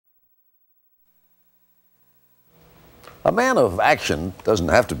A man of action doesn't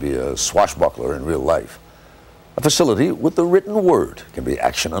have to be a swashbuckler in real life. A facility with the written word can be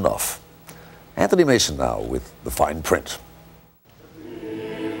action enough. Anthony Mason now with the fine print.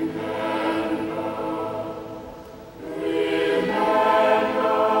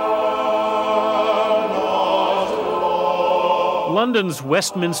 London's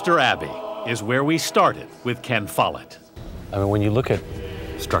Westminster Abbey is where we started with Ken Follett. I mean, when you look at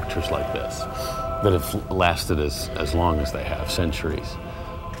structures like this that have lasted as long as they have, centuries,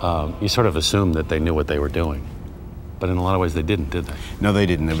 you sort of assume that they knew what they were doing. But in a lot of ways they didn't, did they? No, they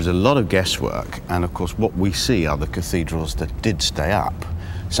didn't. There was a lot of guesswork, and of course what we see are the cathedrals that did stay up.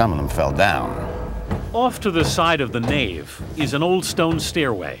 Some of them fell down. Off to the side of the nave is an old stone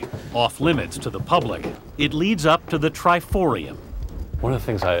stairway, off limits to the public. It leads up to the triforium. One of the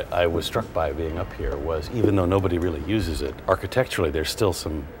things I was struck by being up here was, even though nobody really uses it, architecturally there's still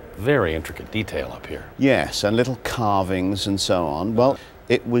some very intricate detail up here. Yes, and little carvings and so on. Well,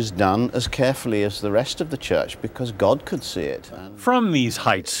 it was done as carefully as the rest of the church because God could see it. From these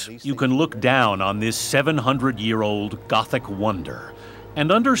heights, you can look down on this 700-year-old Gothic wonder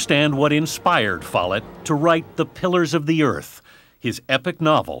and understand what inspired Follett to write The Pillars of the Earth, his epic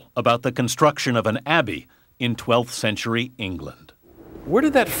novel about the construction of an abbey in 12th century England. Where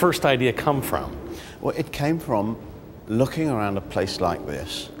did that first idea come from? Well, it came from looking around a place like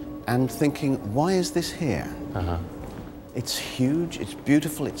this and thinking, why is this here? It's huge, it's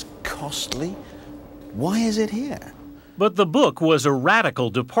beautiful, it's costly. Why is it here? But the book was a radical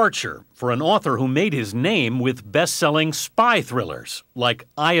departure for an author who made his name with best-selling spy thrillers like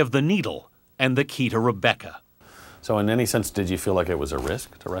Eye of the Needle and The Key to Rebecca. So in any sense, did you feel like it was a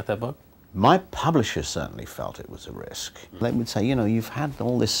risk to write that book? My publisher certainly felt it was a risk. They would say, you know, you've had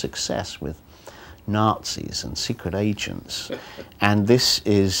all this success with Nazis and secret agents, and this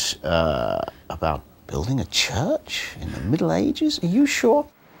is about building a church in the Middle Ages? Are you sure?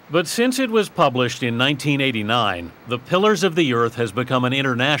 But since it was published in 1989, The Pillars of the Earth has become an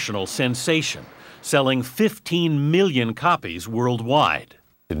international sensation, selling 15 million copies worldwide.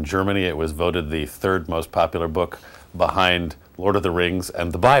 In Germany, it was voted the third most popular book behind Lord of the Rings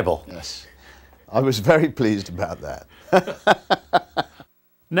and the Bible. Yes, I was very pleased about that.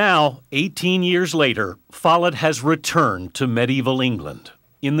 Now, 18 years later, Follett has returned to medieval England.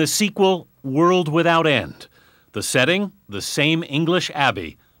 In the sequel, World Without End, the setting, the same English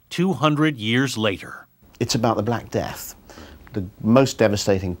abbey, 200 years later. It's about the Black Death, the most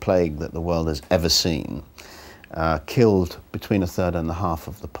devastating plague that the world has ever seen. Killed between a third and a half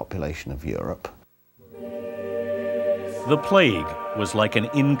of the population of Europe. The plague was like an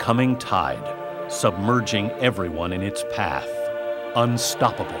incoming tide, submerging everyone in its path,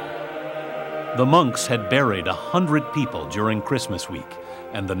 unstoppable. The monks had buried 100 people during Christmas week,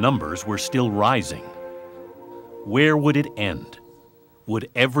 and the numbers were still rising. Where would it end? Would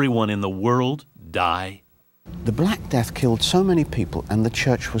everyone in the world die? The Black Death killed so many people, and the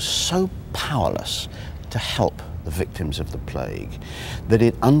church was so powerless to help the victims of the plague that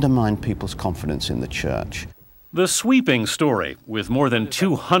it undermined people's confidence in the church. The sweeping story, with more than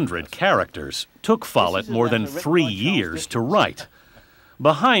 200 characters, took Follett more than 3 years to write.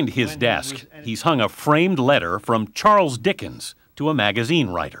 Behind his desk, he's hung a framed letter from Charles Dickens to a magazine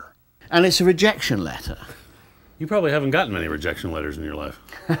writer. And it's a rejection letter. You probably haven't gotten many rejection letters in your life.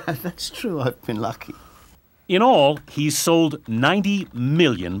 That's true, I've been lucky. In all, he's sold 90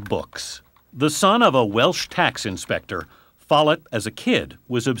 million books. The son of a Welsh tax inspector, Follett, as a kid,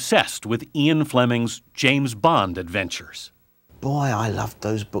 was obsessed with Ian Fleming's James Bond adventures. Boy, I loved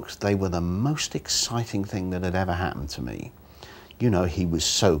those books. They were the most exciting thing that had ever happened to me. You know, he was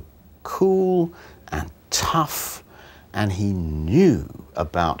so cool and tough, and he knew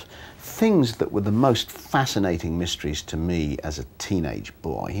about things that were the most fascinating mysteries to me as a teenage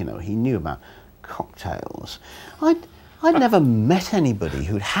boy. You know, he knew about cocktails. I'd never met anybody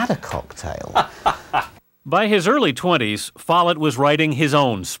who'd had a cocktail. By his early 20s, Follett was writing his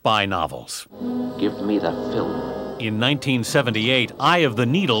own spy novels. Give me the film. In 1978, Eye of the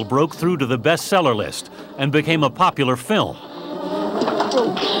Needle broke through to the bestseller list and became a popular film.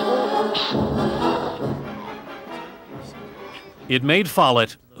 It made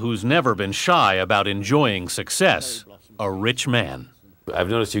Follett, who's never been shy about enjoying success, a rich man. I've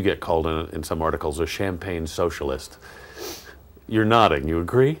noticed you get called in some articles a champagne socialist. You're nodding, you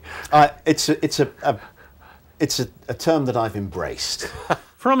agree? It's a term that I've embraced.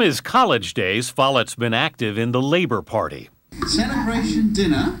 From his college days, Follett's been active in the Labour Party. Celebration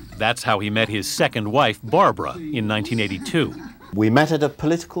dinner. That's how he met his second wife, Barbara, in 1982. We met at a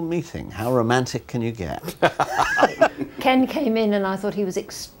political meeting. How romantic can you get? Ken came in and I thought he was a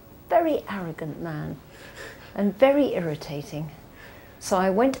very arrogant man. and very irritating. So I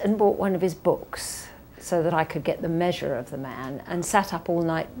went and bought one of his books so that I could get the measure of the man, and sat up all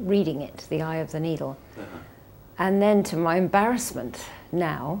night reading it, The Eye of the Needle. And then, to my embarrassment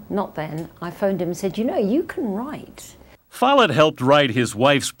now, not then, I phoned him and said, you know, you can write. Follett helped write his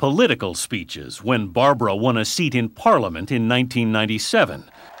wife's political speeches when Barbara won a seat in Parliament in 1997,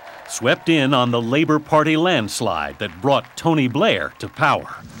 swept in on the Labour Party landslide that brought Tony Blair to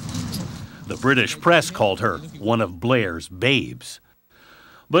power. The British press called her one of Blair's babes.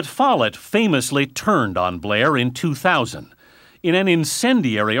 But Follett famously turned on Blair in 2000. In an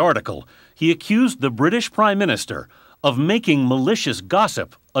incendiary article, he accused the British Prime Minister of making malicious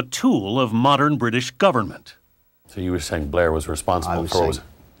gossip a tool of modern British government. So you were saying Blair was responsible for saying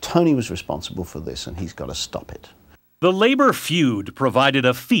Tony was responsible for this, and he's got to stop it. The Labour feud provided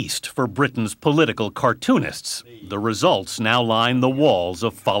a feast for Britain's political cartoonists. The results now line the walls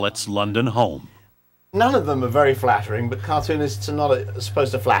of Follett's London home. None of them are very flattering, but cartoonists are not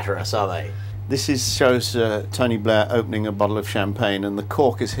supposed to flatter us, are they? This shows Tony Blair opening a bottle of champagne, and the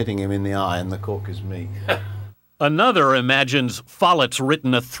cork is hitting him in the eye, and the cork is me. Another imagines Follett's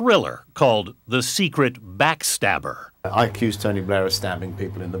written a thriller called The Secret Backstabber. I accused Tony Blair of stabbing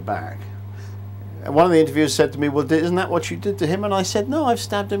people in the back. One of the interviewers said to me, well, isn't that what you did to him? And I said, no, I've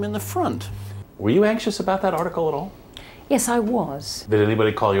stabbed him in the front. Were you anxious about that article at all? Yes, I was. Did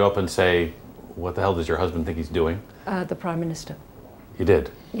anybody call you up and say, what the hell does your husband think he's doing? The Prime Minister. He did?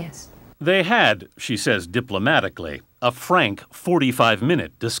 Yes. They had, she says diplomatically, a frank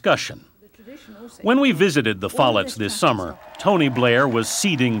 45-minute discussion. When we visited the Folletts this summer, Tony Blair was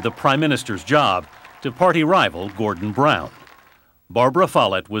ceding the Prime Minister's job to party rival Gordon Brown. Barbara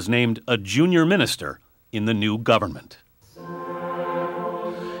Follett was named a junior minister in the new government.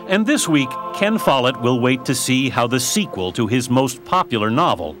 And this week, Ken Follett will wait to see how the sequel to his most popular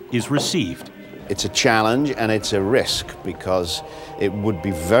novel is received. It's a challenge and it's a risk, because it would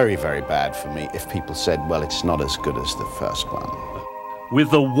be very, very bad for me if people said, well, it's not as good as the first one.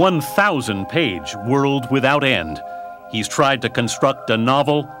 With the 1,000-page World Without End, he's tried to construct a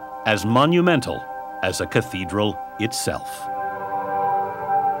novel as monumental as a cathedral itself.